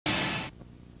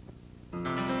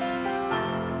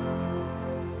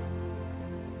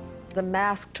the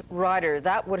masked rider.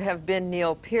 That would have been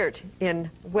Neil Peart in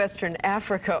Western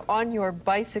Africa on your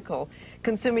bicycle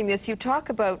consuming this. You talk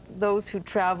about those who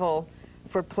travel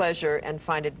for pleasure and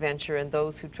find adventure, and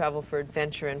those who travel for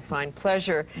adventure and find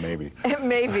pleasure. Maybe.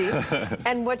 Maybe.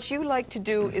 And what you like to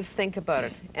do is think about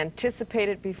it, anticipate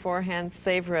it beforehand,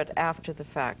 savor it after the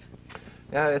fact.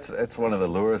 Yeah, it's one of the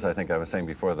lures. I think I was saying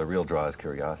before, the real draw is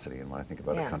curiosity. And when I think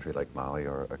about a country like Mali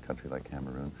or a country like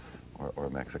Cameroon or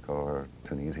Mexico or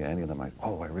Tunisia, any of them,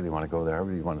 I really want to go there. I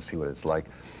really want to see what it's like.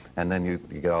 And then you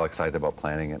get all excited about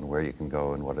planning it and where you can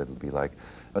go and what it'll be like.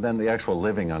 But then the actual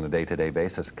living on a day-to-day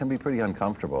basis can be pretty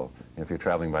uncomfortable. If you're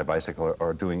traveling by bicycle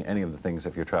or doing any of the things,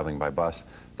 if you're traveling by bus,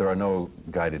 there are no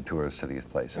guided tours to these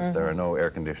places. There are no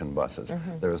air-conditioned buses.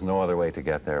 There is no other way to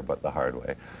get there but the hard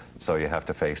way. So you have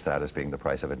to face that as being the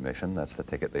price of admission. That's the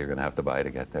ticket that you're going to have to buy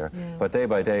to get there. But day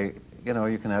by day, you know,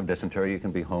 you can have dysentery, you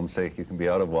can be homesick, you can be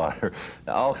out of water.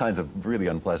 All kinds of really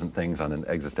unpleasant things on an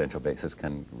existential basis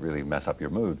can really mess up your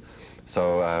mood.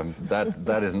 So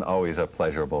that isn't always a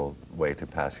pleasurable way to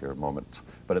pass your moments.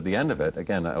 But at the end of it,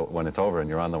 again, when it's over and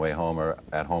you're on the way home or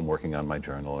at home working on my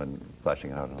journal and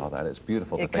fleshing out and all that, it's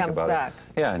beautiful to think about it.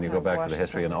 Yeah, and you go back to the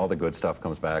history and all the good stuff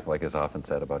comes back, like is often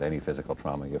said about any physical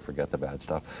trauma, you forget the bad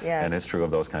stuff. And it's true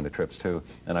of those kind of trips too.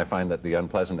 And I find that the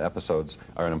unpleasant episodes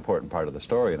are an important part of the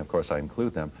story, and of course I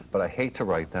include them, but I hate to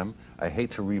write them, I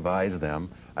hate to revise them,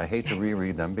 I hate to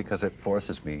reread them because it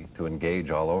forces me to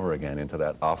engage all over again into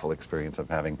that awful experience of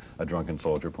having a drunken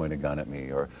soldier point a gun at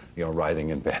me, or writhing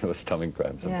in bed with stomach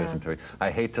cramps and dysentery.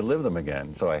 I hate to live them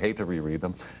again, so I hate to reread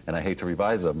them, and I hate to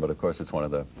revise them, but of course it's one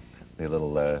of the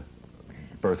little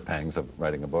birth pangs of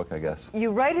writing a book, I guess.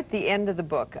 You write at the end of the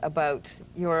book about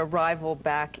your arrival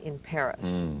back in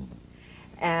Paris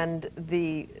and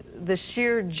the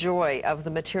sheer joy of the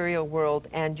material world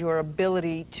and your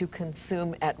ability to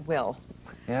consume at will.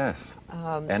 Yes,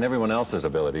 and everyone else's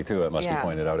ability too, it must be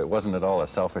pointed out. It wasn't at all a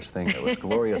selfish thing. It was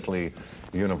gloriously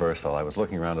universal. I was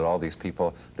looking around at all these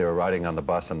people. They were riding on the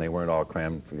bus, and they weren't all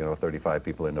crammed, 35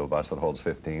 people into a bus that holds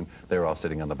 15. They were all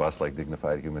sitting on the bus like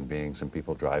dignified human beings, and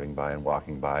people driving by and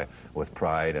walking by with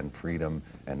pride and freedom,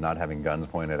 and not having guns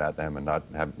pointed at them,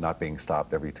 and not being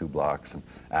stopped every 2 blocks and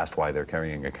asked why they're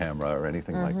carrying a camera or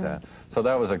anything like that. So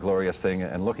that was a glorious thing,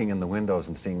 and looking in the windows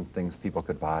and seeing things people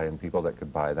could buy and people that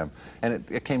could buy them. And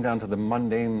it came down to the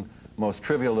mundane, most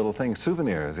trivial little things,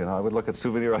 souvenirs. I would look at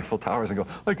souvenir Eiffel Towers and go,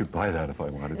 I could buy that if I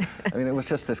wanted. I mean, it was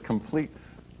just this complete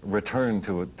return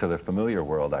to the familiar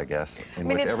world, I guess, in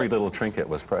which every little trinket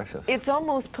was precious. It's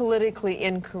almost politically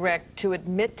incorrect to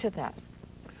admit to that.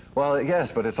 Well,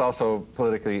 yes, but it's also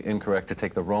politically incorrect to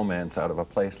take the romance out of a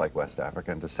place like West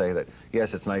Africa and to say that,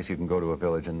 yes, it's nice you can go to a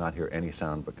village and not hear any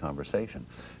sound but conversation.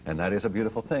 And that is a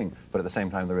beautiful thing. But at the same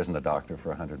time, there isn't a doctor for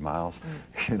 100 miles.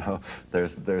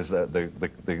 The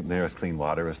nearest clean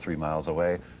water is 3 miles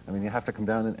away. I mean, you have to come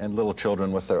down and little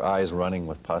children with their eyes running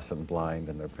with pus and blind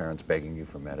and their parents begging you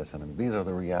for medicine. I mean, these are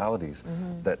the realities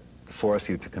that force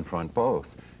you to confront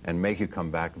both and make you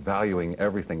come back valuing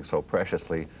everything so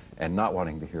preciously and not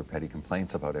wanting to hear petty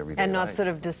complaints about everyday and not life. Sort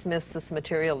of dismiss this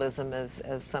materialism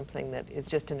as something that is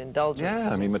just an indulgence. Yeah,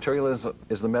 I mean, materialism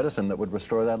is the medicine that would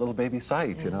restore that little baby's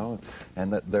sight,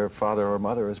 and that their father or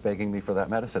mother is begging me for that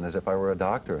medicine as if I were a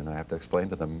doctor, and I have to explain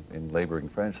to them in laboring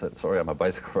French that, sorry, I'm a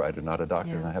bicycle rider, not a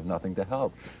doctor, and I have nothing to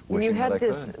help. And you had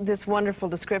this wonderful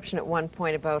description at one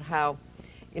point about how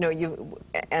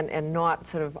and not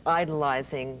sort of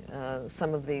idolizing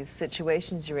some of these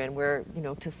situations you're in where,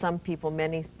 to some people,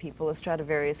 many people, a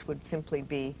Stradivarius would simply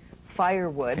be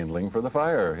firewood. Kindling for the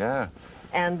fire, yeah.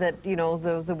 And that,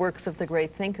 the works of the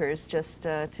great thinkers just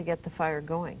to get the fire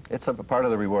going. It's a part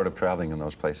of the reward of traveling in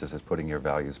those places is putting your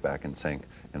values back in sync.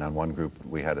 And on one group,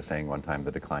 we had a saying one time,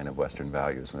 the decline of Western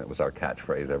values, and it was our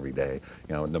catchphrase every day.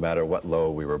 No matter what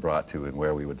low we were brought to and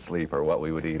where we would sleep or what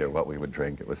we would eat or what we would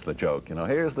drink, it was the joke.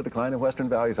 Here's the decline of Western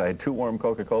values. I had 2 warm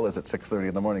Coca-Colas at 6:30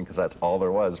 in the morning because that's all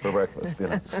there was for breakfast.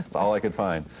 It's all I could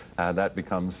find. That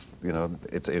becomes,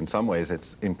 it's in some ways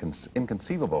it's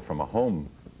inconceivable from a home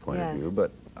point of view,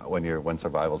 but when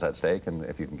survival's at stake, and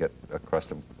if you can get a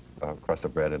crust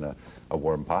of bread in a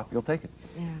warm pot, you'll take it.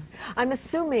 Yeah. I'm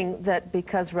assuming that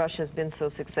because Russia's been so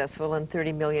successful and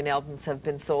 30 million albums have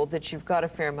been sold, that you've got a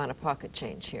fair amount of pocket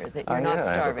change here, that you're not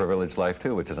starving. I have a privileged life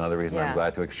too, which is another reason I'm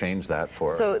glad to exchange that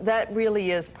for. So that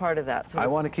really is part of that. I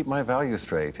want to keep my values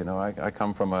straight. I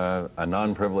come from a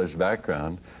non-privileged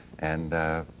background, and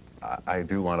I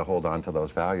do want to hold on to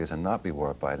those values and not be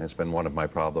warped by it. And it's been one of my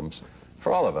problems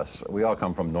for all of us. We all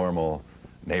come from normal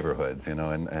neighborhoods,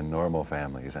 and normal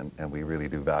families, and we really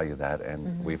do value that,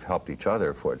 and we've helped each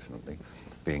other, fortunately.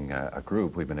 being a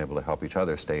group, we've been able to help each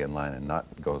other stay in line and not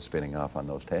go spinning off on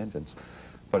those tangents.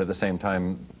 But at the same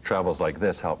time, travels like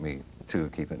this help me to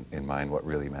keep in mind what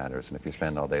really matters. And if you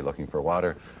spend all day looking for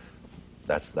water,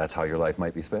 that's how your life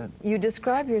might be spent. You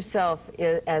describe yourself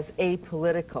as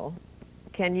apolitical.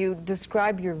 Can you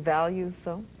describe your values,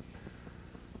 though?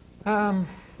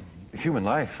 Human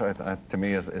life, to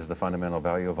me, is the fundamental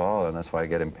value of all, and that's why I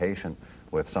get impatient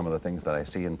with some of the things that I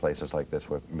see in places like this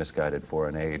with misguided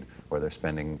foreign aid, where they're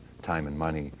spending time and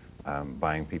money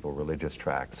buying people religious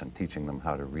tracts and teaching them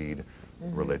how to read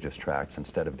religious tracts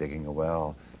instead of digging a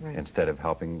well, instead of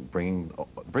helping bring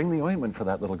the ointment for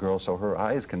that little girl so her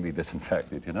eyes can be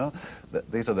disinfected, you know?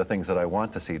 These are the things that I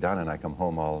want to see done, and I come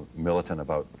home all militant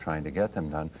about trying to get them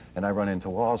done, and I run into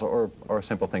walls, or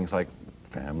simple things like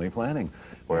family planning,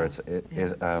 where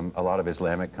a lot of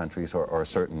Islamic countries or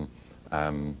certain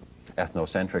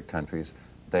ethnocentric countries,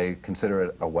 they consider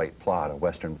it a white plot, a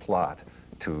Western plot,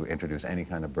 to introduce any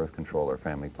kind of birth control or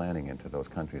family planning into those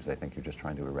countries. They think you're just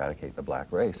trying to eradicate the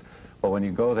black race. But when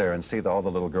you go there and see all the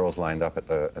little girls lined up at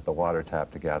the water tap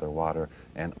to gather water,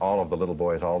 and all of the little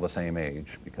boys all the same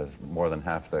age, because more than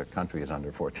half the country is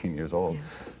under 14 years old,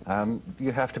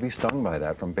 you have to be stung by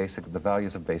that from the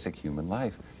values of basic human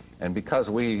life. And because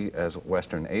we, as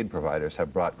Western aid providers,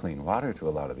 have brought clean water to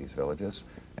a lot of these villages,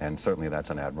 and certainly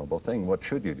that's an admirable thing, what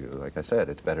should you do? Like I said,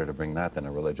 it's better to bring that than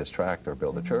a religious tract or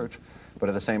build a church. But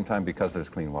at the same time, because there's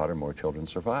clean water, more children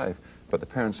survive. But the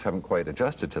parents haven't quite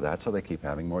adjusted to that, so they keep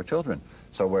having more children.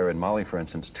 So where in Mali, for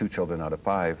instance, 2 children out of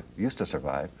 5 used to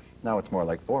survive, now it's more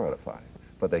like 4 out of 5.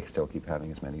 But they still keep having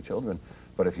as many children.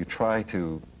 But if you try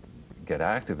to get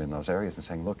active in those areas and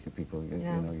saying, look, you people, you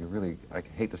know, you really, I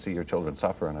hate to see your children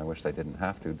suffer, and I wish they didn't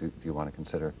have to. Do you want to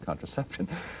consider contraception?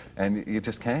 And you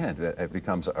just can't. It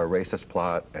becomes a racist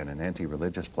plot and an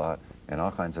anti-religious plot and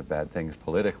all kinds of bad things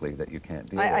politically that you can't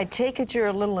deal with. I take it you're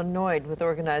a little annoyed with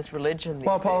organized religion these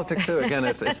days. Politics too. Again,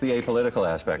 it's the apolitical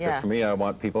aspect. For me, I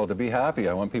want people to be happy.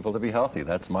 I want people to be healthy.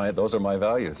 Those are my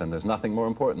values, and there's nothing more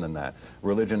important than that.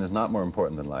 Religion is not more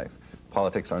important than life.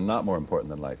 Politics are not more important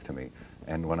than life to me.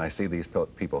 And when I see these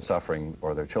people suffering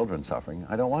or their children suffering,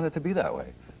 I don't want it to be that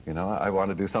way. You know, I want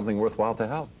to do something worthwhile to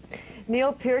help.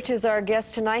 Neil Peart is our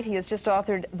guest tonight. He has just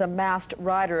authored The Masked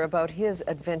Rider about his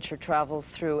adventure travels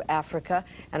through Africa.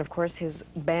 And of course, his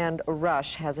band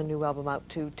Rush has a new album out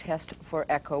to Test for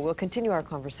Echo. We'll continue our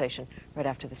conversation right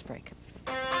after this break.